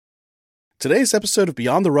Today's episode of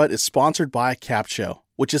Beyond the Rut is sponsored by CapShow,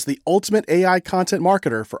 which is the ultimate AI content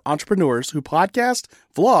marketer for entrepreneurs who podcast,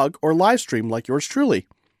 vlog, or live stream like yours truly.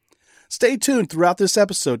 Stay tuned throughout this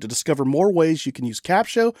episode to discover more ways you can use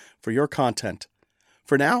CapShow for your content.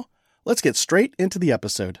 For now, let's get straight into the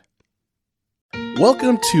episode.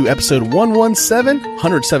 Welcome to episode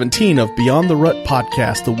 117 of Beyond the Rut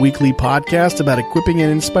podcast, the weekly podcast about equipping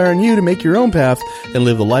and inspiring you to make your own path and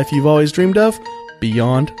live the life you've always dreamed of,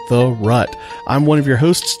 Beyond the Rut. I'm one of your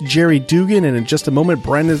hosts, Jerry Dugan, and in just a moment,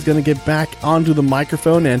 Brandon's going to get back onto the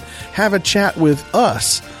microphone and have a chat with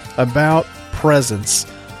us about presents.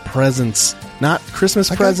 Presents. Not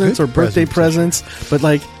Christmas presents or birthday presents, but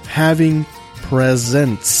like having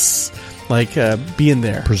presents. Like being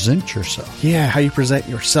there. Present yourself. Yeah, how you present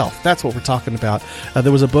yourself. That's what we're talking about.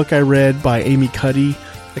 There was a book I read by Amy Cuddy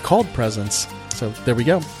called Presents. So there we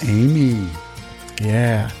go. Amy.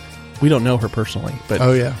 Yeah. We don't know her personally, but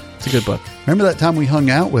oh yeah, it's a good book. Remember that time we hung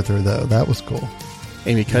out with her, though? That was cool.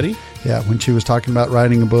 Amy Cuddy? Yeah, when she was talking about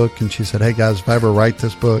writing a book, and she said, hey guys, if I ever write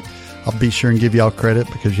this book, I'll be sure and give y'all credit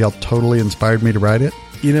because y'all totally inspired me to write it.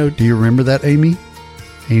 You know, do you remember that, Amy?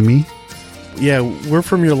 Amy? Yeah, we're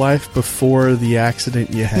from your life before the accident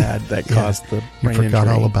you had that caused the brain injury. You forgot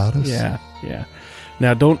all about us? Yeah.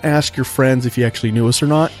 Now, don't ask your friends if you actually knew us or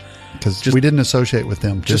not. Because we didn't associate with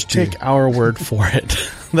them. Just take our word for it.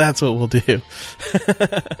 That's what we'll do.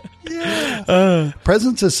 Yeah.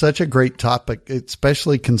 Presents is such a great topic,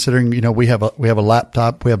 especially considering, you know, we have a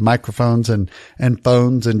laptop, we have microphones and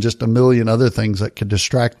phones and just a million other things that could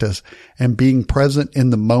distract us. And being present in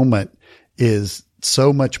the moment is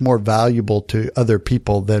so much more valuable to other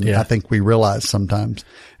people than I think we realize sometimes.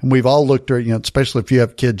 And we've all looked at, you know, especially if you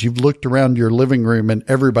have kids, you've looked around your living room and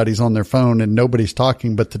everybody's on their phone and nobody's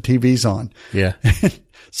talking, but the TV's on. Yeah.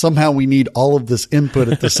 Somehow we need all of this input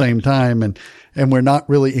at the same time and we're not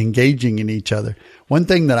really engaging in each other. One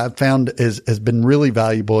thing that I've found has been really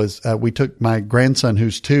valuable is, we took my grandson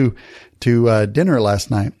who's 2 to dinner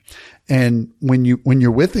last night. And when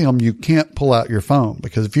you're with him, you can't pull out your phone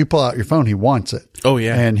because if you pull out your phone, he wants it. Oh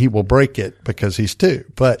yeah. And he will break it because he's 2,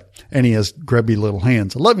 and he has grubby little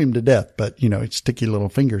hands. I love him to death, but you know, it's sticky little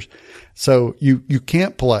fingers. So you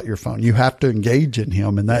can't pull out your phone. You have to engage in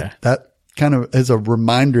him. And that kind of is a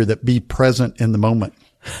reminder that be present in the moment.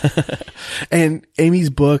 And Amy's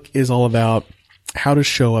book is all about how to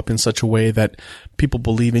show up in such a way that people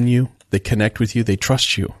believe in you, they connect with you, they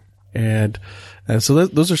trust you. And so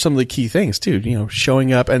those are some of the key things too, you know,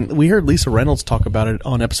 showing up. And we heard Lisa Reynolds talk about it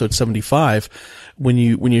on episode 75. When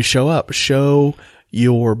you show up, show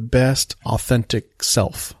your best authentic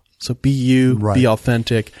self. So be you, be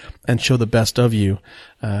authentic, and show the best of you,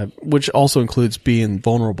 which also includes being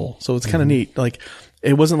vulnerable. So it's kind of neat. Like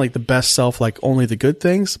it wasn't like the best self, like only the good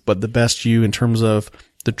things, but the best you in terms of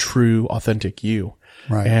the true authentic you.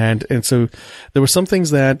 Right. And so there were some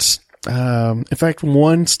things that, in fact,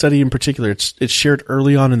 one study in particular, it's shared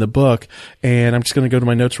early on in the book, and I'm just going to go to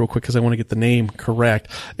my notes real quick because I want to get the name correct.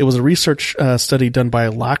 It was a research study done by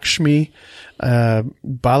Lakshmi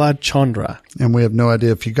Balachandra. And we have no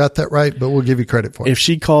idea if you got that right, but we'll give you credit for it. If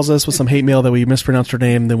she calls us with some hate mail that we mispronounced her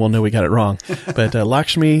name, then we'll know we got it wrong. But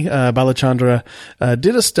Lakshmi Balachandra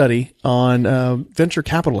did a study on venture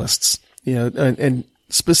capitalists, you know, and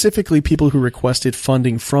specifically people who requested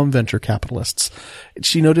funding from venture capitalists.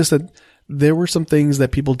 She noticed that there were some things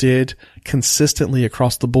that people did consistently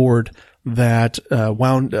across the board that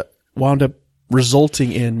wound up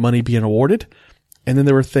resulting in money being awarded. And then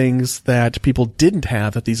there were things that people didn't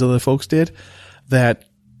have that these other folks did that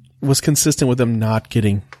was consistent with them not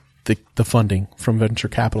getting the funding from venture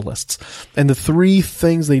capitalists. And the 3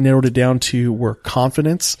 things they narrowed it down to were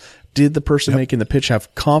confidence. Did the person making the pitch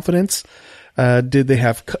have confidence? Did they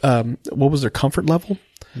have, what was their comfort level?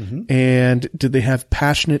 Mm-hmm. And did they have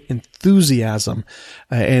passionate enthusiasm?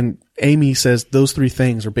 And Amy says those 3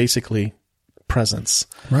 things are basically presence.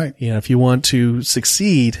 Right. You know, if you want to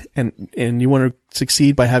succeed and you want to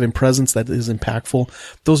succeed by having presence that is impactful,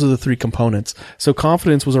 those are the 3 components. So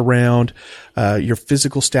confidence was around, your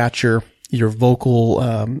physical stature, your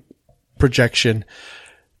vocal, projection,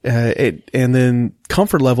 and then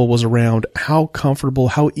comfort level was around how comfortable,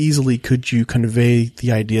 how easily could you convey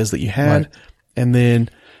the ideas that you had. Right. And then,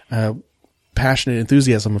 passionate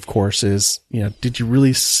enthusiasm, of course, is, you know, did you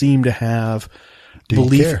really seem to have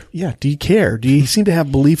belief? Care? Yeah. Do you care? Do you seem to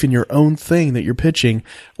have belief in your own thing that you're pitching,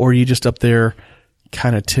 or are you just up there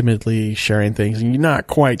kind of timidly sharing things and you're not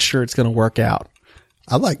quite sure it's going to work out?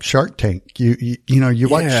 I like Shark Tank. You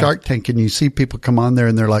watch Shark Tank and you see people come on there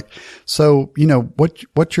and they're like, so, you know,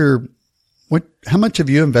 what's your how much have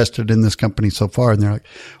you invested in this company so far? And they're like,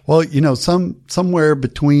 well, somewhere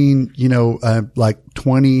between, like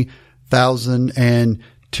 20,000 and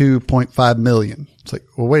 2.5 million. It's like,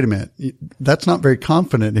 well, wait a minute. That's not very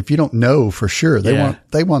confident if you don't know for sure.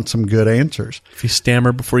 They want some good answers. If you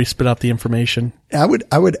stammer before you spit out the information. I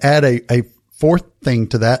would add a fourth thing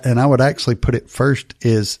to that. And I would actually put it first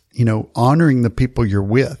is, honoring the people you're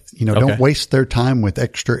with, don't waste their time with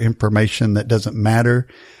extra information that doesn't matter,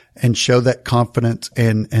 and show that confidence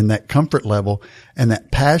and that comfort level and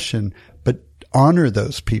that passion, but honor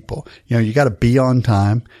those people. You got to be on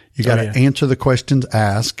time. You got to answer the questions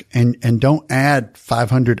asked, and don't add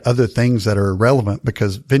 500 other things that are irrelevant,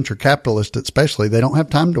 because venture capitalists, especially, they don't have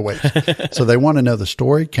time to waste. So they want to know the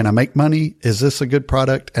story. Can I make money? Is this a good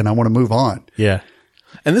product? And I want to move on. Yeah.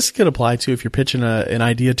 And this could apply to if you're pitching an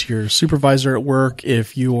idea to your supervisor at work,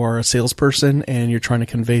 if you are a salesperson and you're trying to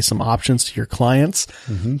convey some options to your clients.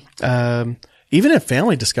 Mm-hmm. Even in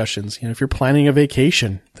family discussions, if you're planning a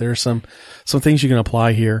vacation, there are some things you can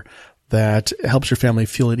apply here that helps your family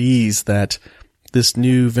feel at ease that this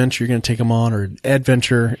new venture you're going to take them on, or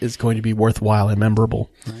adventure, is going to be worthwhile and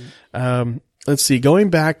memorable. Right. Let's see, going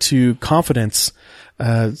back to confidence.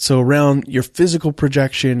 So around your physical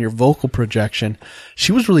projection, your vocal projection,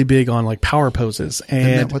 she was really big on like power poses. And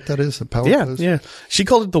isn't that what that is? A power pose? Yeah. She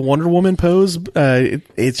called it the Wonder Woman pose.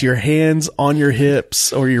 It's your hands on your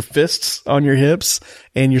hips or your fists on your hips,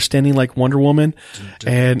 and you're standing like Wonder Woman.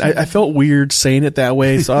 And I felt weird saying it that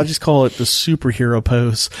way, so I'll just call it the superhero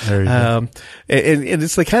pose. There you go. And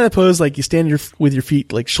it's the kind of pose like you stand with your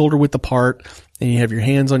feet like shoulder width apart, and you have your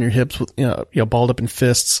hands on your hips with, balled up in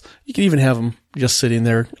fists. You can even have them just sitting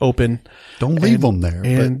there open. Don't leave them there.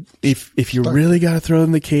 And if you really got to throw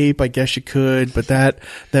in the cape, I guess you could, but that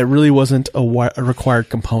really wasn't a required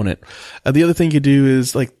component. The other thing you do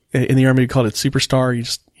is, like in the Army, we call it superstar.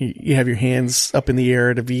 You have your hands up in the air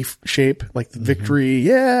at a V shape, like the victory.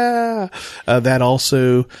 Yeah. That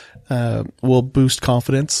also, will boost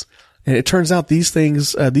confidence. And it turns out these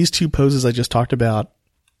things, these two poses I just talked about,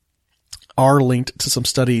 are linked to some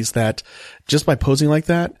studies that just by posing like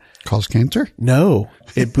that cause cancer? No,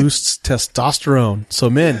 it boosts testosterone. So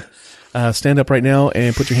men, stand up right now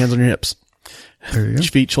and put your hands on your hips. There you go.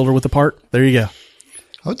 Feet shoulder width apart. There you go.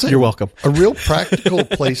 I would say you're welcome. A real practical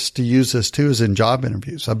place to use this too is in job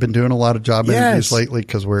interviews. I've been doing a lot of job interviews lately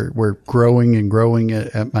because we're growing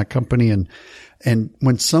at my company, and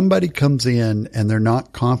when somebody comes in and they're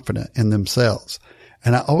not confident in themselves.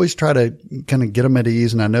 And I always try to kind of get them at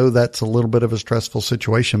ease. And I know that's a little bit of a stressful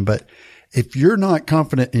situation, but if you're not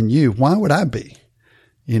confident in you, why would I be?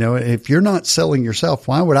 If you're not selling yourself,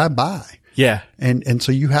 why would I buy? Yeah. And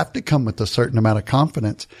so you have to come with a certain amount of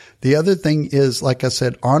confidence. The other thing is, like I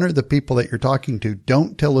said, honor the people that you're talking to.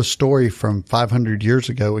 Don't tell a story from 500 years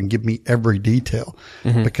ago and give me every detail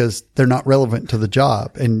because they're not relevant to the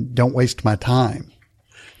job, and don't waste my time.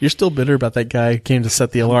 You're still bitter about that guy who came to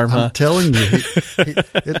set the alarm, huh? I'm telling you,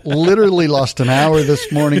 it literally lost an hour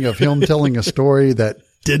this morning of him telling a story that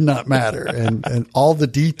did not matter. And all the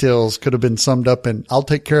details could have been summed up in, I'll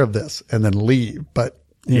take care of this, and then leave. But,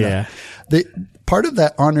 the part of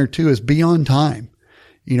that honor too is be on time.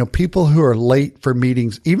 People who are late for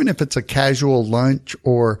meetings, even if it's a casual lunch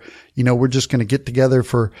or, we're just going to get together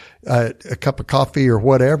for a cup of coffee or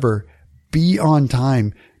whatever, be on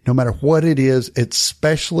time. No matter what it is,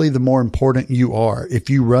 especially the more important you are. If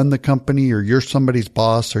you run the company or you're somebody's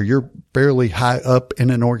boss or you're fairly high up in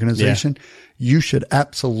an organization, you should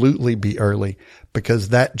absolutely be early, because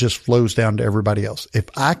that just flows down to everybody else. If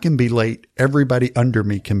I can be late, everybody under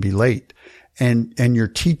me can be late, and you're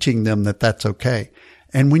teaching them that that's okay.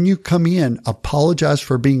 And when you come in, apologize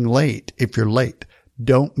for being late if you're late.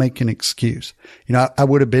 Don't make an excuse. I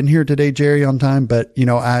would have been here today, Jerry, on time, but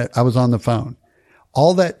I was on the phone.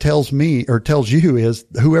 All that tells me or tells you is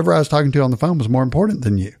whoever I was talking to on the phone was more important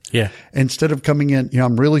than you. Yeah. Instead of coming in,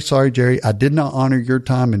 I'm really sorry, Jerry. I did not honor your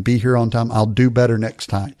time and be here on time. I'll do better next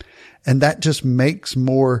time. And that just makes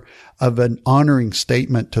more of an honoring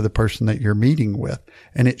statement to the person that you're meeting with.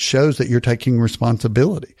 And it shows that you're taking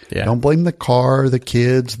responsibility. Yeah. Don't blame the car, the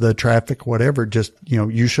kids, the traffic, whatever. Just,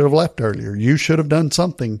 you should have left earlier. You should have done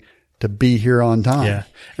something to be here on time. Yeah.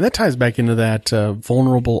 And that ties back into that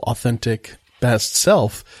vulnerable, authentic best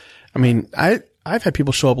self. I mean, I've had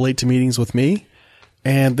people show up late to meetings with me,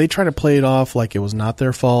 and they try to play it off like it was not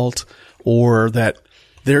their fault, or that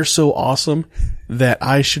they're so awesome that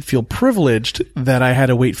I should feel privileged that I had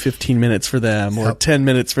to wait 15 minutes for them or 10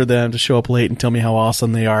 minutes for them to show up late and tell me how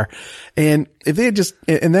awesome they are. And if they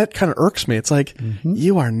and that kind of irks me. It's like,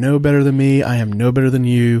 you are no better than me. I am no better than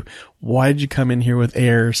you. why did you come in here with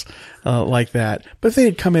airs like that? But if they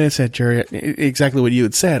had come in and said, Jerry, exactly what you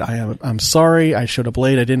had said, I'm sorry, I showed up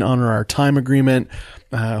late, I didn't honor our time agreement.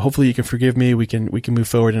 Hopefully you can forgive me. We can move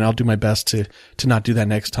forward, and I'll do my best to not do that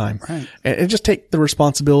next time. Right. And just take the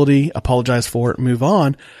responsibility, apologize for it, move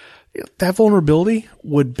on. That vulnerability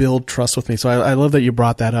would build trust with me. So I love that you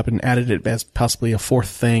brought that up and added it as possibly a fourth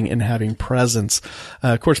thing in having presence.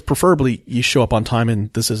 Of course, preferably you show up on time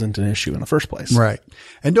and this isn't an issue in the first place. Right.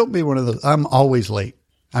 And don't be one of those, I'm always late.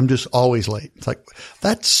 I'm just always late. It's like,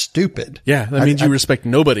 that's stupid. Yeah. That means you respect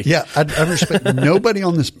nobody. Yeah. I respect nobody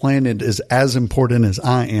on this planet is as important as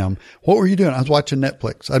I am. What were you doing? I was watching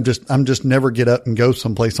Netflix. I'm just never get up and go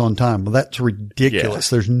someplace on time. Well, that's ridiculous.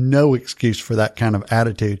 Yeah. There's no excuse for that kind of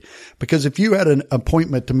attitude, because if you had an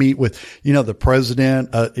appointment to meet with, the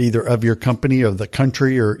president, either of your company or the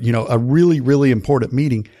country, or, a really, really important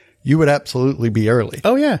meeting, you would absolutely be early.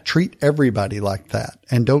 Oh, yeah. Treat everybody like that.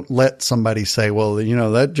 And don't let somebody say, well,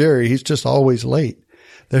 that Jerry, he's just always late.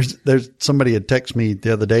 There's somebody had texted me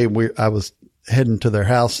the other day. I was heading to their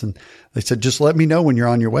house and they said, just let me know when you're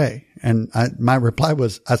on your way. And my reply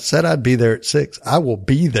was, I said I'd be there at 6. I will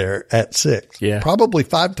be there at 6. Yeah. Probably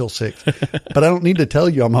 5 till 6. But I don't need to tell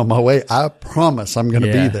you I'm on my way. I promise I'm going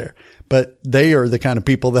to be there. But they are the kind of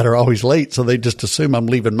people that are always late, so they just assume I'm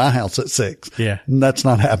leaving my house at 6. Yeah. And that's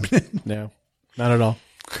not happening. No, not at all.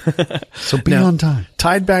 So be on time.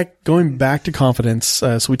 Going back to confidence.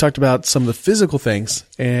 So we talked about some of the physical things.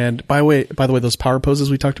 And by the way, those power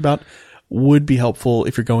poses we talked about would be helpful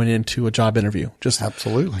if you're going into a job interview. Just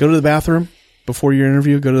absolutely go to the bathroom before your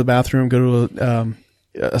interview, go to the bathroom, go to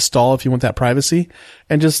a stall if you want that privacy,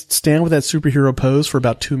 and just stand with that superhero pose for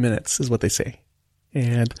about 2 minutes is what they say.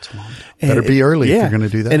 And better be early if you're going to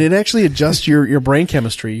do that. And it actually adjusts your brain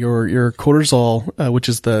chemistry. Your cortisol, which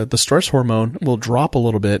is the stress hormone, will drop a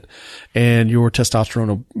little bit, and your testosterone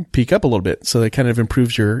will peak up a little bit. So it kind of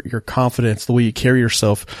improves your confidence, the way you carry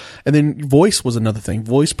yourself. And then voice was another thing,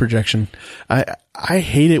 voice projection. I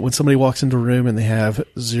hate it when somebody walks into a room and they have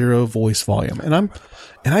 0 voice volume. And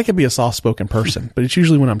I can be a soft-spoken person, but it's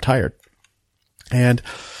usually when I'm tired. And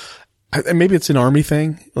maybe it's an Army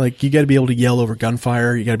thing. Like, you got to be able to yell over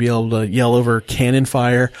gunfire. You got to be able to yell over cannon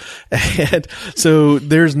fire. And so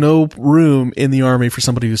there's no room in the Army for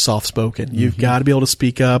somebody who's soft spoken. You've got to be able to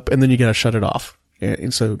speak up, and then you got to shut it off.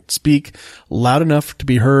 And so speak loud enough to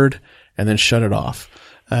be heard, and then shut it off.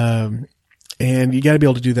 And you got to be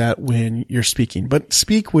able to do that when you're speaking, but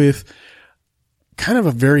speak with kind of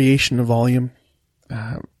a variation of volume.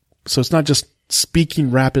 So it's not just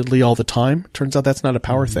speaking rapidly all the time. Turns out that's not a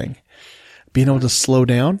power thing. Being able to slow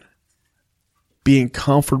down, being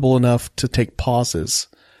comfortable enough to take pauses.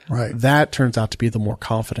 Right. That turns out to be the more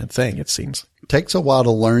confident thing, it seems. It takes a while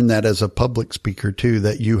to learn that as a public speaker too,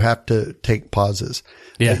 that you have to take pauses.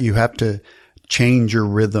 Yeah. That you have to change your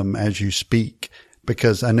rhythm as you speak.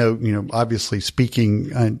 Because I know, obviously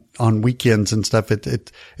speaking on weekends and stuff,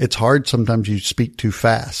 it's hard. Sometimes you speak too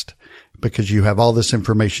fast because you have all this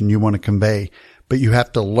information you want to convey. But you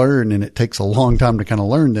have to learn, and it takes a long time to kind of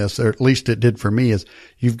learn this, or at least it did for me, is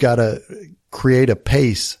you've got to create a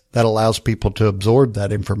pace that allows people to absorb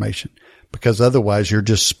that information, because otherwise you're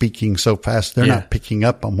just speaking so fast they're not picking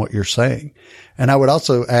up on what you're saying. And I would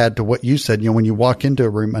also add to what you said, when you walk into a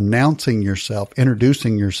room, announcing yourself,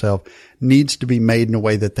 introducing yourself needs to be made in a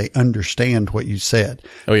way that they understand what you said.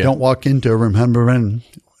 Oh, yeah. Don't walk into a room,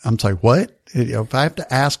 I'm sorry, what? If I have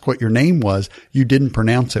to ask what your name was, you didn't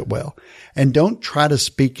pronounce it well. And don't try to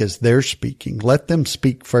speak as they're speaking. Let them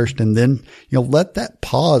speak first, and then, let that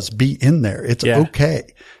pause be in there. It's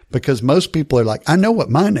okay. Because most people are like, I know what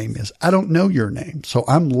my name is. I don't know your name. So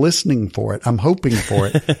I'm listening for it. I'm hoping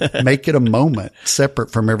for it. Make it a moment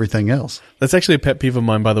separate from everything else. That's actually a pet peeve of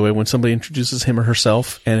mine, by the way, when somebody introduces him or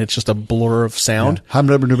herself and it's just a blur of sound.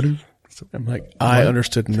 Yeah. I'm like, I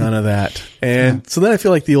understood none of that. And so then I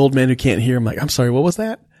feel like the old man who can't hear. I'm like, I'm sorry, what was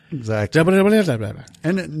that? Exactly.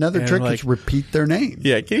 And another trick is repeat their name.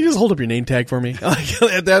 Yeah. Can you just hold up your name tag for me?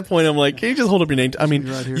 At that point, I'm like, can you just hold up your name? I mean,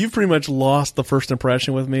 you've pretty much lost the first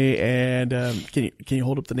impression with me. And, can you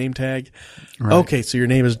hold up the name tag? Right. Okay. So your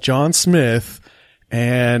name is John Smith,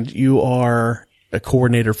 and you are a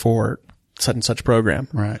coordinator for such and such program.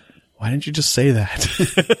 Right. Why didn't you just say that?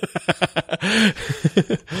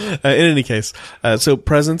 In any case, so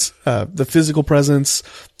presence, the physical presence,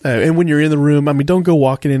 and when you're in the room, don't go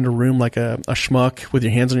walking into a room like a schmuck with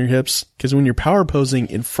your hands on your hips, because when you're power posing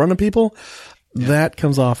in front of people, that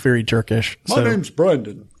comes off very jerkish. My name's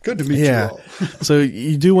Brandon. Good to meet you all. So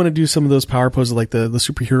you do want to do some of those power poses, like the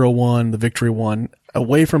superhero one, the victory one,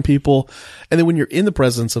 away from people. And then when you're in the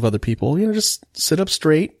presence of other people, just sit up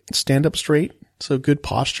straight, stand up straight. So good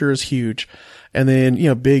posture is huge. And then,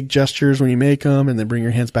 big gestures when you make them, and then bring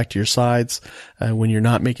your hands back to your sides when you're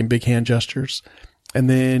not making big hand gestures. And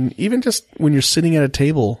then even just when you're sitting at a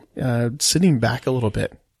table, sitting back a little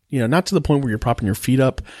bit, not to the point where you're propping your feet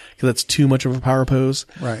up because that's too much of a power pose.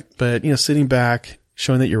 Right. But, sitting back,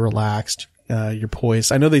 showing that you're relaxed, you're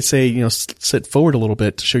poised. I know they say, sit forward a little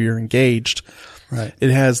bit to show you're engaged. Right.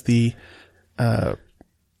 It has the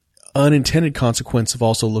unintended consequence of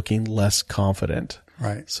also looking less confident.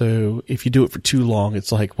 Right. So if you do it for too long,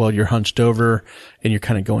 it's like, well, you're hunched over and you're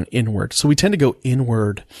kind of going inward. So we tend to go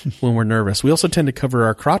inward when we're nervous. We also tend to cover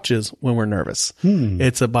our crotches when we're nervous.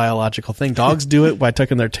 It's a biological thing. Dogs do it by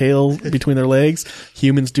tucking their tail between their legs.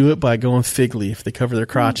 Humans do it by going fig leaf. They cover their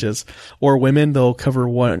crotches. Or women, they'll cover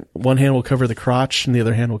one hand will cover the crotch and the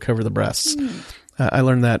other hand will cover the breasts. I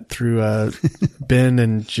learned that through Ben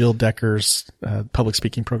and Jill Decker's public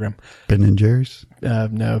speaking program. Ben and Jerry's?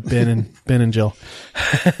 No, Ben and Jill.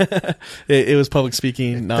 it was public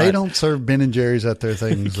speaking. They don't serve Ben and Jerry's at their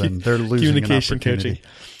things, then they're losing communication an opportunity.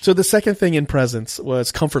 coaching. So the second thing in presence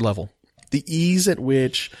was comfort level, the ease at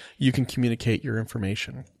which you can communicate your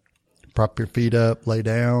information. Prop your feet up, lay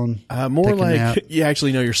down. More like you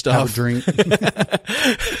actually know your stuff. Have a drink.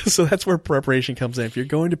 So that's where preparation comes in. If you're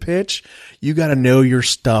going to pitch, you got to know your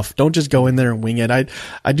stuff. Don't just go in there and wing it. I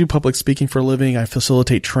do public speaking for a living. I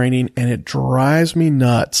facilitate training, and it drives me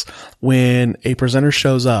nuts when a presenter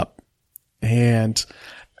shows up and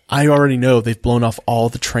I already know they've blown off all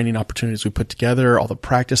the training opportunities we put together, all the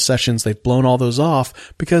practice sessions. They've blown all those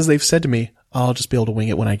off because they've said to me, I'll just be able to wing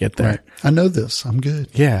it when I get there. Right. I know this. I'm good.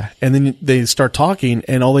 Yeah. And then they start talking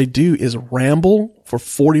and all they do is ramble for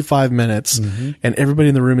 45 minutes. And everybody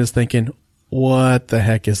in the room is thinking, what the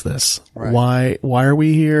heck is this? Right. Why are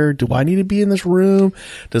we here? Do I need to be in this room?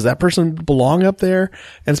 Does that person belong up there?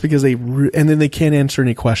 And it's because and then they can't answer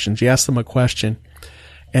any questions. You ask them a question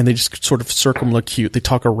and they just sort of circumlocute. They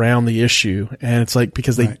talk around the issue. And it's like,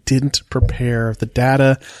 because they didn't prepare the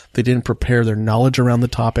data. They didn't prepare their knowledge around the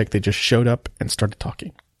topic. They just showed up and started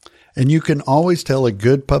talking. And you can always tell a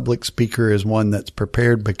good public speaker is one that's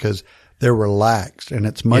prepared because they're relaxed, and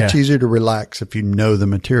it's much easier to relax if you know the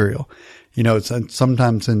material. It's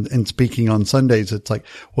sometimes in speaking on Sundays, it's like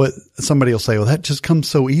what somebody will say, well, that just comes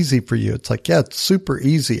so easy for you. It's like, yeah, it's super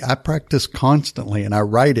easy. I practice constantly and I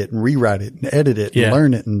write it and rewrite it and edit it and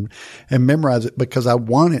learn it and memorize it because I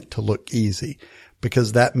want it to look easy,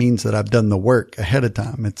 because that means that I've done the work ahead of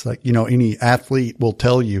time. It's like, any athlete will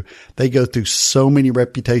tell you they go through so many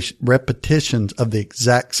repetitions of the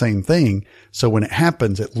exact same thing. So when it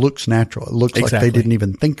happens, it looks natural. It looks like they didn't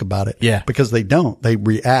even think about it. Yeah. Because they don't. They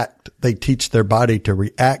react. They teach their body to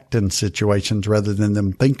react in situations rather than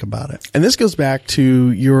them think about it. And this goes back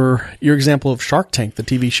to your example of Shark Tank, the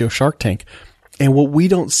TV show Shark Tank. And what we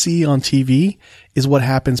don't see on TV is what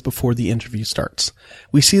happens before the interview starts.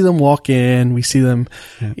 We see them walk in, we see them,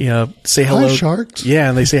 say hello. Hi, sharks. Yeah.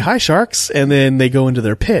 And they say, hi, sharks. And then they go into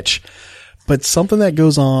their pitch. But something that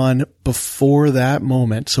goes on before that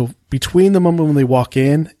moment. So between the moment when they walk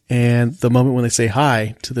in and the moment when they say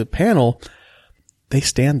hi to the panel, they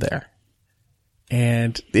stand there.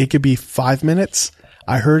 And it could be 5 minutes.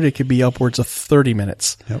 I heard it could be upwards of 30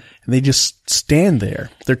 minutes. Yep. And they just stand there.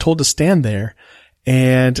 They're told to stand there.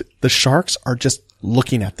 And the sharks are just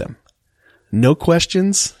looking at them. No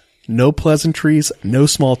questions, no pleasantries, no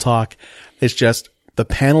small talk. It's just the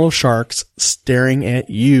panel of sharks staring at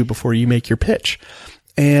you before you make your pitch.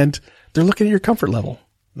 And they're looking at your comfort level,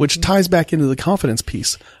 which ties back into the confidence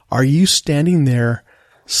piece. Are you standing there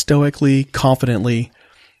stoically, confidently,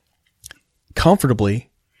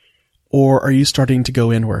 comfortably, or are you starting to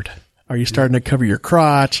go inward? Are you starting to cover your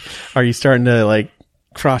crotch? Are you starting to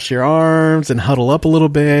cross your arms and huddle up a little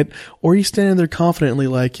bit? Or are you standing there confidently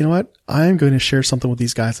like, you know what? I'm going to share something with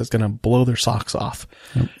these guys that's going to blow their socks off.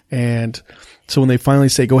 Yep. And so when they finally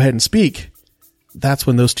say, go ahead and speak, that's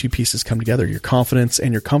when those two pieces come together. Your confidence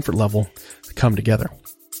and your comfort level come together.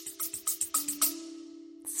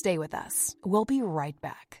 Stay with us. We'll be right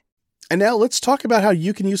back. And now let's talk about how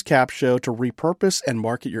you can use Capshow to repurpose and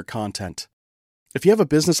market your content. If you have a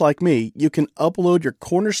business like me, you can upload your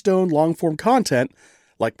cornerstone long-form content,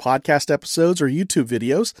 like podcast episodes or YouTube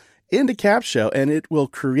videos, into Capshow, and it will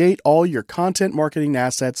create all your content marketing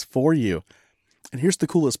assets for you. And here's the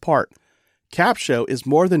coolest part. Capshow is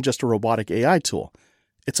more than just a robotic AI tool.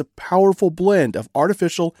 It's a powerful blend of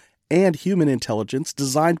artificial and human intelligence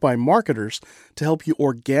designed by marketers to help you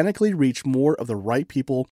organically reach more of the right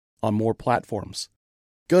people on more platforms.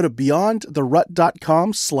 Go to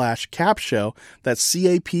beyondtherut.com/capshow, that's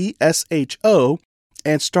CAPSHO,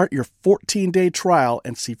 and start your 14-day trial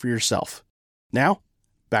and see for yourself. Now,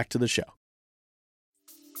 back to the show.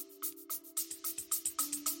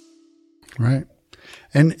 Right.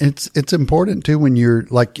 And it's important too when you're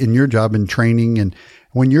like in your job in training and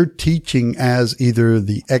when you're teaching as either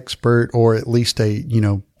the expert or at least a,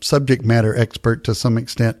 subject matter expert to some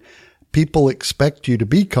extent, people expect you to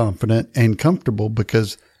be confident and comfortable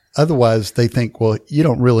because otherwise they think, well, you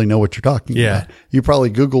don't really know what you're talking about. You probably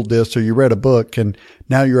Googled this or you read a book and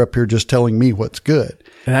now you're up here just telling me what's good.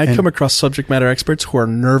 And I come across subject matter experts who are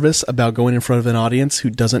nervous about going in front of an audience who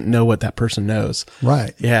doesn't know what that person knows.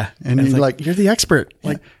 Right. Yeah. And you're like, you're the expert.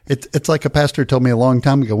 Like it's like a pastor told me a long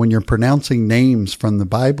time ago, when you're pronouncing names from the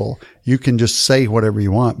Bible, you can just say whatever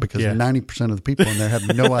you want because 90% of the people in there have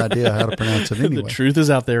no idea how to pronounce it anyway. The truth is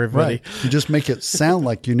out there, everybody. Right. You just make it sound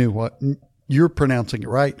like you knew what you're pronouncing it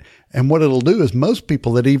right. And what it'll do is most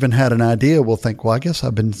people that even had an idea will think, well, I guess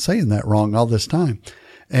I've been saying that wrong all this time.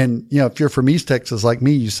 And, if you're from East Texas like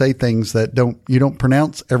me, you say things that you don't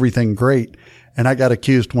pronounce everything great. And I got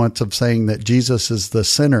accused once of saying that Jesus is the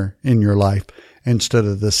center in your life instead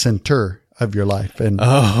of the center of your life. And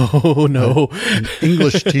oh, no. An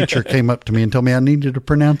English teacher came up to me and told me I needed to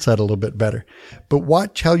pronounce that a little bit better. But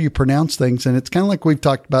watch how you pronounce things. And it's kind of like we've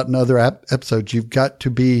talked about in other episodes. You've got to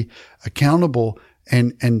be accountable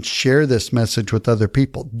and share this message with other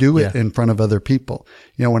people. Do it in front of other people.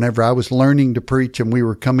 Whenever I was learning to preach and we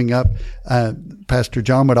were coming up, Pastor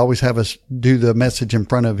John would always have us do the message in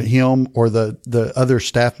front of him or the other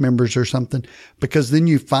staff members or something, because then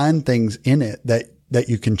you find things in it that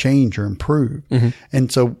you can change or improve. Mm-hmm. And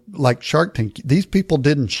so like Shark Tank, these people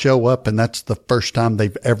didn't show up and that's the first time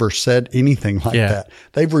they've ever said anything like that.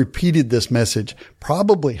 They've repeated this message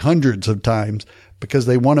probably hundreds of times because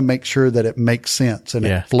they want to make sure that it makes sense and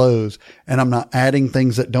it flows. And I'm not adding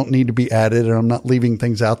things that don't need to be added, and I'm not leaving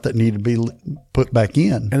things out that need to be put back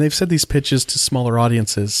in. And they've said these pitches to smaller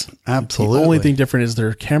audiences. Absolutely. The only thing different is there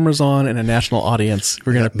are cameras on and a national audience.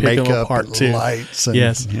 We're going to pick them apart too. Lights and,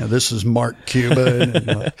 this is Mark Cuban.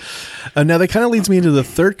 Now that kind of leads me into the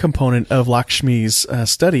third component of Lakshmi's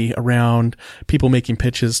study around people making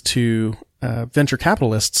pitches to venture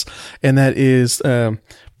capitalists, and that is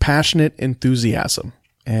passionate enthusiasm.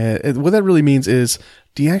 And what that really means is,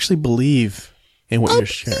 do you actually believe in what you're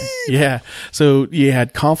sharing? Yeah. So you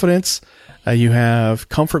had confidence, you have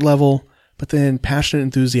comfort level, but then passionate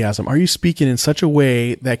enthusiasm. Are you speaking in such a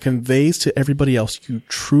way that conveys to everybody else you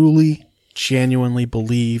truly, genuinely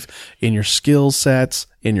believe in your skill sets,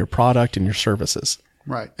 in your product, in your services?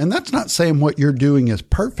 Right. And that's not saying what you're doing is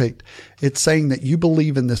perfect. It's saying that you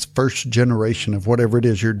believe in this first generation of whatever it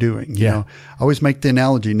is you're doing. You know, I always make the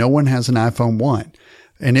analogy. No one has an iPhone 1.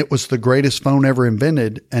 And it was the greatest phone ever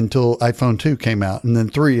invented until iPhone 2 came out, and then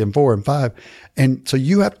 3 and 4 and 5. And so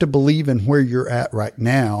you have to believe in where you're at right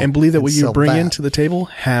now. And believe that what you bring into the table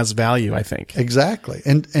has value, I think. Exactly.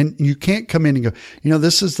 And you can't come in and go,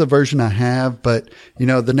 this is the version I have, but,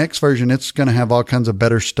 the next version, it's going to have all kinds of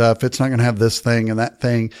better stuff. It's not going to have this thing and that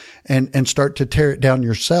thing, and start to tear it down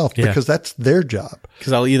yourself because that's their job.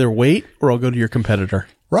 Because I'll either wait or I'll go to your competitor.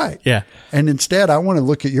 Right. Yeah. And instead, I want to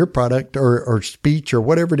look at your product or speech or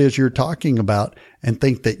whatever it is you're talking about and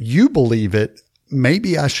think that you believe it.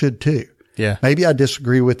 Maybe I should too. Yeah. Maybe I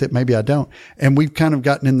disagree with it. Maybe I don't. And we've kind of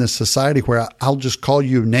gotten in this society where I'll just call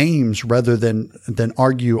you names rather than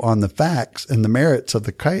argue on the facts and the merits of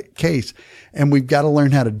the case. And we've got to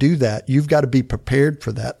learn how to do that. You've got to be prepared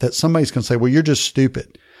for that somebody's going to say, well, you're just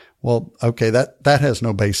stupid. Well, okay, that has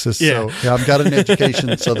no basis. Yeah. So I've got an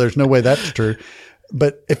education, so there's no way that's true.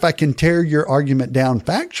 But if I can tear your argument down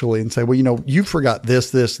factually and say, well, you forgot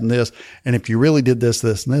this, this, and this, and if you really did this,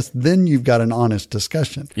 this, and this, then you've got an honest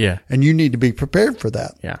discussion. Yeah. And you need to be prepared for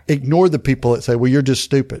that. Yeah. Ignore the people that say, well, you're just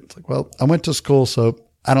stupid. It's like, well, I went to school, so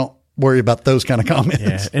I don't worry about those kind of comments.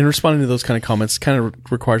 Yeah. And responding to those kind of comments kind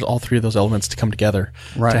of requires all three of those elements to come together.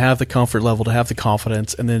 Right. To have the comfort level, to have the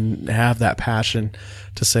confidence, and then have that passion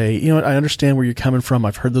to say, I understand where you're coming from.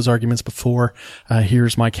 I've heard those arguments before.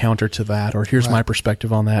 Here's my counter to that, or here's my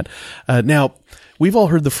perspective on that. Now, we've all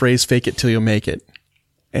heard the phrase, fake it till you make it.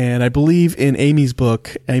 And I believe in Amy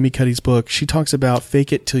Cuddy's book, she talks about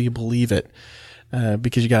fake it till you believe it,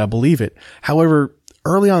 because you got to believe it. However,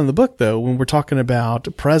 early on in the book, though, when we're talking about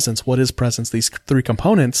presence, what is presence, these three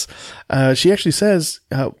components, she actually says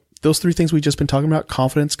those three things we've just been talking about,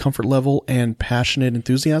 confidence, comfort level, and passionate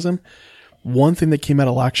enthusiasm. One thing that came out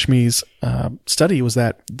of Lakshmi's study was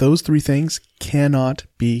that those three things cannot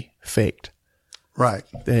be faked. Right.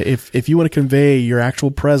 If you want to convey your actual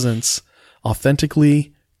presence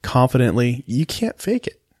authentically, confidently, you can't fake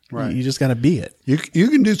it. Right. You just got to be it. You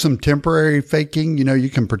can do some temporary faking. You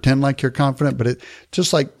can pretend like you're confident, but it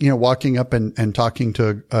just like, walking up and talking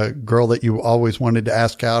to a girl that you always wanted to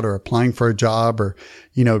ask out, or applying for a job, or,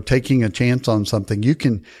 taking a chance on something. You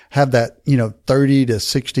can have that, 30 to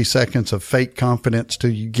 60 seconds of fake confidence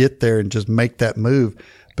till you get there and just make that move.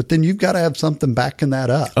 But then you've got to have something backing that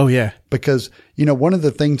up. Oh, yeah. Because, one of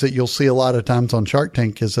the things that you'll see a lot of times on Shark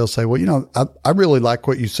Tank is they'll say, well, I really like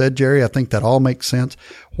what you said, Jerry. I think that all makes sense.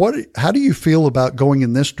 How do you feel about going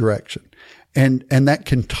in this direction? And that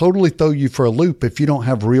can totally throw you for a loop if you don't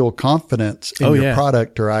have real confidence in your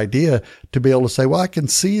product or idea to be able to say, well, I can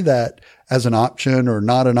see that as an option or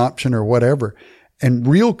not an option or whatever. And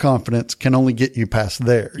real confidence can only get you past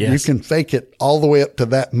there. Yes. You can fake it all the way up to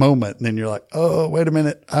that moment. And then you're like, oh, wait a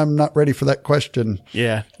minute. I'm not ready for that question.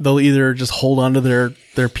 Yeah. They'll either just hold on to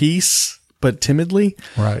their piece, but timidly.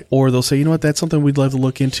 Right. Or they'll say, you know what? That's something we'd love to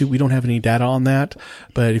look into. We don't have any data on that,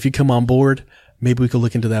 but if you come on board, maybe we could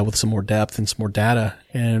look into that with some more depth and some more data.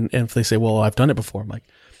 And if they say, well, I've done it before, I'm like,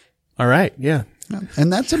 all right. Yeah.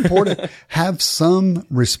 And that's important. Have some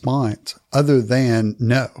response other than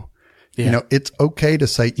no. Yeah. It's okay to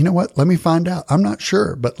say, you know what? Let me find out. I'm not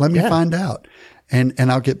sure, but let me find out and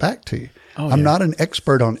I'll get back to you. I'm not an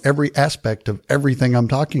expert on every aspect of everything I'm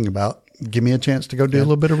talking about. Give me a chance to go do a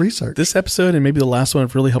little bit of research. This episode and maybe the last one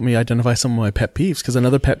have really helped me identify some of my pet peeves, because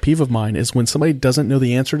another pet peeve of mine is when somebody doesn't know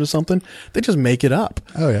the answer to something, they just make it up.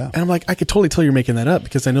 Oh, yeah. And I'm like, I could totally tell you're making that up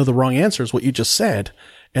because I know the wrong answer is what you just said.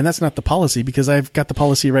 And that's not the policy, because I've got the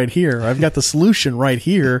policy right here. I've got the solution right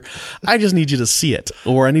here. I just need you to see it,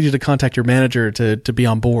 or I need you to contact your manager to be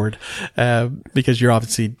on board, because you're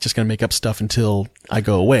obviously just going to make up stuff until I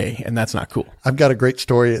go away. And that's not cool. I've got a great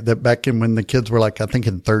story that back in when the kids were like, I think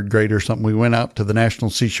in third grade or something, we went out to the National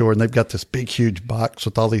Seashore and they've got this big, huge box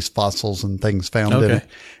with all these fossils and things found in it.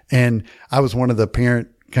 And I was one of the parent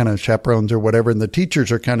kind of chaperones or whatever. And the teachers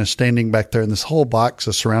are kind of standing back there, and this whole box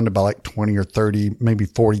is surrounded by like 20 or 30, maybe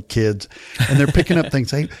 40 kids. And they're picking up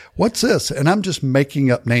things. Hey, what's this? And I'm just making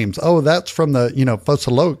up names. Oh, that's from the,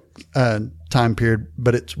 Fossilo, time period,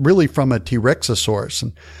 but it's really from a T-Rexosaurus.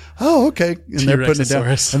 And oh, okay. And they're putting it down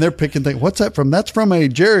and they're picking things. What's that from? That's from a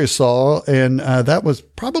Jerrysaw. And, that was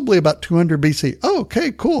probably about 200 BC. Oh,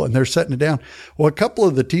 okay, cool. And they're setting it down. Well, a couple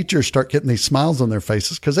of the teachers start getting these smiles on their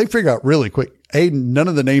faces because they figure out really quick, none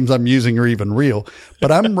of the names I'm using are even real,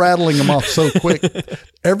 but I'm rattling them off so quick.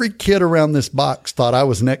 Every kid around this box thought I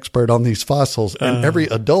was an expert on these fossils, and every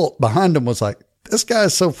adult behind them was like, this guy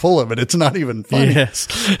is so full of it. It's not even funny. Yes.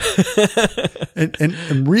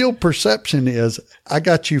 and real perception is, I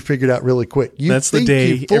got you figured out really quick. That's the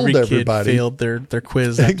day every kid failed their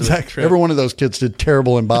quiz. Exactly. Every one of those kids did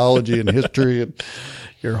terrible in biology and history. And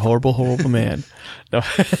you're a horrible, horrible man. No.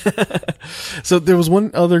 So there was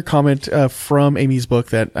one other comment from Amy's book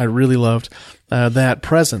that I really loved,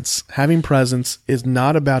 that having presence is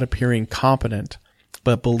not about appearing competent,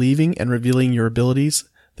 but believing and revealing your abilities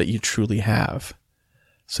that you truly have.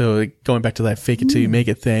 So going back to that fake it till you make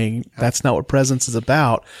it thing, that's not what presence is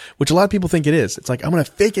about, which a lot of people think it is. It's like, I'm going to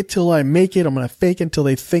fake it till I make it. I'm going to fake it until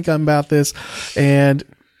they think I'm about this. And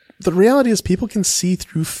the reality is people can see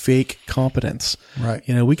through fake competence. Right.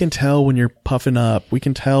 We can tell when you're puffing up. We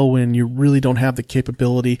can tell when you really don't have the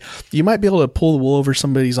capability. You might be able to pull the wool over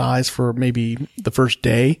somebody's eyes for maybe the first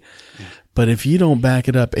day, but if you don't back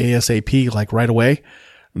it up ASAP, like right away,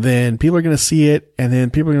 then people are going to see it, and then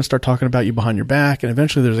people are going to start talking about you behind your back, and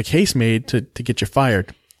eventually there's a case made to get you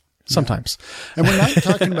fired. Sometimes. And we're not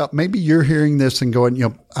talking about, maybe you're hearing this and going,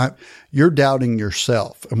 you're doubting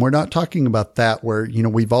yourself. And we're not talking about that where,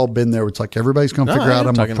 we've all been there. It's like, everybody's going to figure out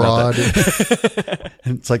I'm a fraud.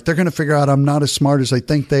 And it's like, they're going to figure out I'm not as smart as they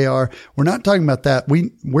think they are. We're not talking about that.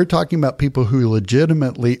 We're talking about people who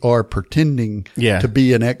legitimately are pretending to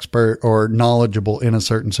be an expert or knowledgeable in a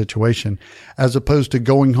certain situation, as opposed to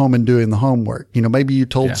going home and doing the homework. Maybe you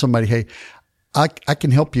told somebody, hey, I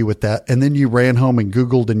can help you with that. And then you ran home and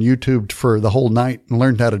Googled and YouTubed for the whole night and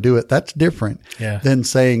learned how to do it. That's different than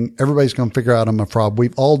saying everybody's going to figure out I'm a fraud.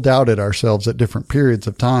 We've all doubted ourselves at different periods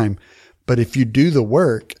of time. But if you do the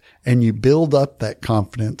work and you build up that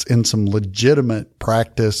confidence in some legitimate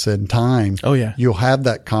practice and time, you'll have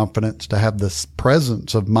that confidence to have this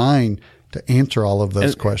presence of mind to answer all of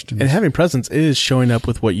those questions. And having presence is showing up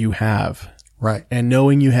with what you have. Right. And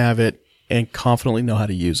knowing you have it, and confidently know how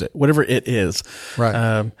to use it, whatever it is.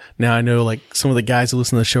 Right. Now I know like some of the guys who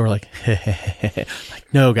listen to the show are like,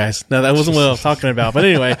 like, no guys, no, that wasn't what I was talking about. But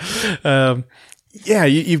anyway,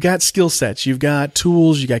 you've got skill sets, you've got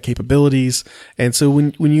tools, you got capabilities. And so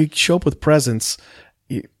when you show up with presence,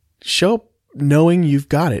 you show up knowing you've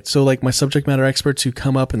got it. So like my subject matter experts who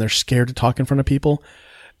come up and they're scared to talk in front of people,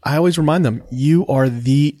 I always remind them, you are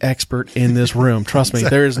the expert in this room. Trust me,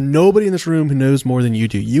 there is nobody in this room who knows more than you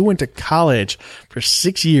do. You went to college for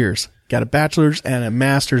 6 years, got a bachelor's and a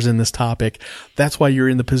master's in this topic. That's why you're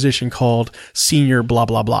in the position called senior blah,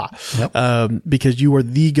 blah, blah. Yep. Because you are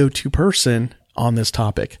the go-to person on this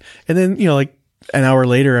topic. And then, like an hour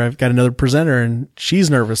later, I've got another presenter and she's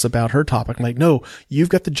nervous about her topic. I'm like, no, you've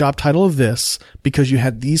got the job title of this because you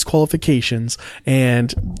had these qualifications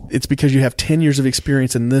and it's because you have 10 years of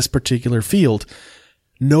experience in this particular field.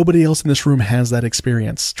 Nobody else in this room has that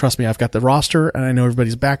experience. Trust me, I've got the roster and I know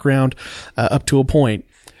everybody's background up to a point.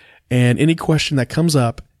 And any question that comes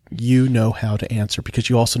up, you know how to answer because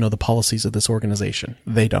you also know the policies of this organization.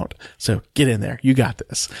 They don't. So get in there. You got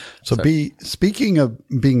this. So speaking of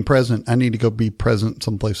being present, I need to go be present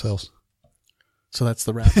someplace else. So that's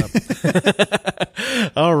the wrap up.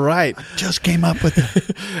 All right. Just came up with it.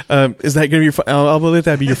 Is that going to be I'll let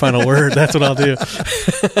that be your final word. That's what I'll do.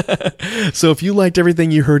 So if you liked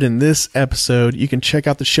everything you heard in this episode, you can check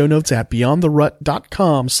out the show notes at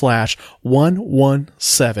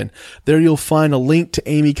beyondtherut.com/117. There you'll find a link to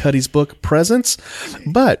Amy Cuddy's book, Presence.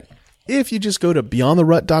 But if you just go to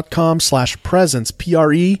beyondtherut.com/presence,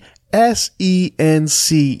 PRESENCE,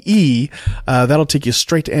 that'll take you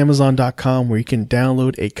straight to Amazon.com where you can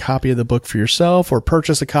download a copy of the book for yourself or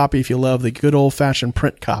purchase a copy if you love the good old fashioned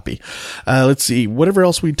print copy. Let's see, whatever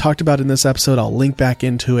else we talked about in this episode, I'll link back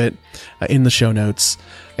into it in the show notes.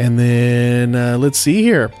 And then, let's see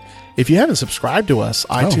here. If you haven't subscribed to us,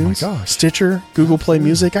 iTunes, Stitcher, Google Play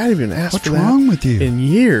Music, I haven't even asked for that. What's wrong with you? In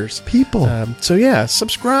years. People. So yeah,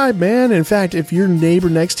 subscribe, man. In fact, if your neighbor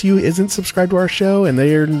next to you isn't subscribed to our show and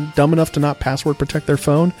they are dumb enough to not password protect their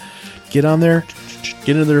phone, get on there,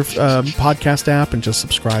 get into their podcast app and just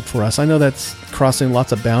subscribe for us. I know that's crossing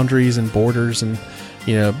lots of boundaries and borders and,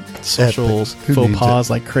 social faux pas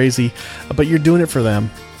like crazy, but you're doing it for them.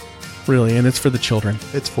 Really, and it's for the children.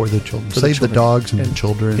 It's for the children. Save the dogs and the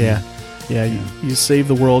children. Yeah. You save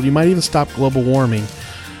the world. You might even stop global warming.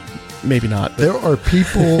 Maybe not. There are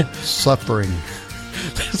people suffering.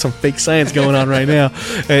 There's some fake science going on right now.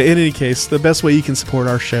 In any case, the best way you can support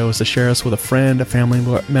our show is to share us with a friend, a family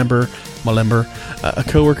member, a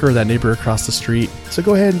coworker, or that neighbor across the street. So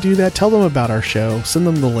go ahead and do that. Tell them about our show. Send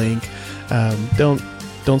them the link. Don't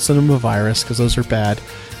send them a virus because those are bad.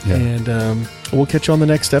 Yeah. And we'll catch you on the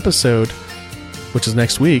next episode, which is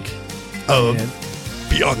next week.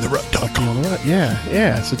 BeyondTheRut.com.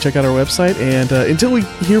 Yeah. So check out our website. And until we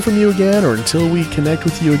hear from you again or until we connect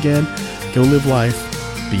with you again, go live life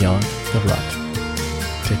beyond the rut.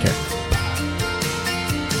 Take care.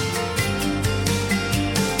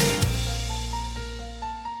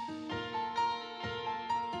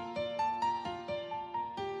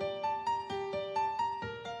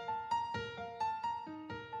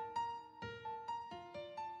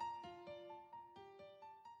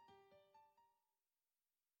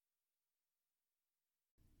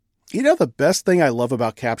 The best thing I love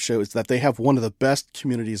about Capsho is that they have one of the best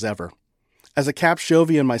communities ever. As a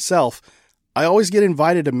Capshovian myself, I always get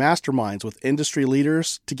invited to masterminds with industry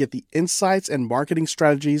leaders to get the insights and marketing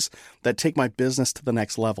strategies that take my business to the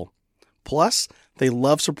next level. Plus, they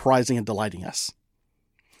love surprising and delighting us.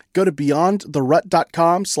 Go to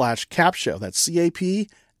beyondtherut.com/capshow, that's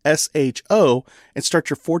CAPSHO, and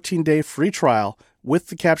start your 14-day free trial with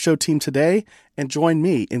the Capsho team today and join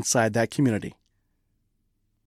me inside that community.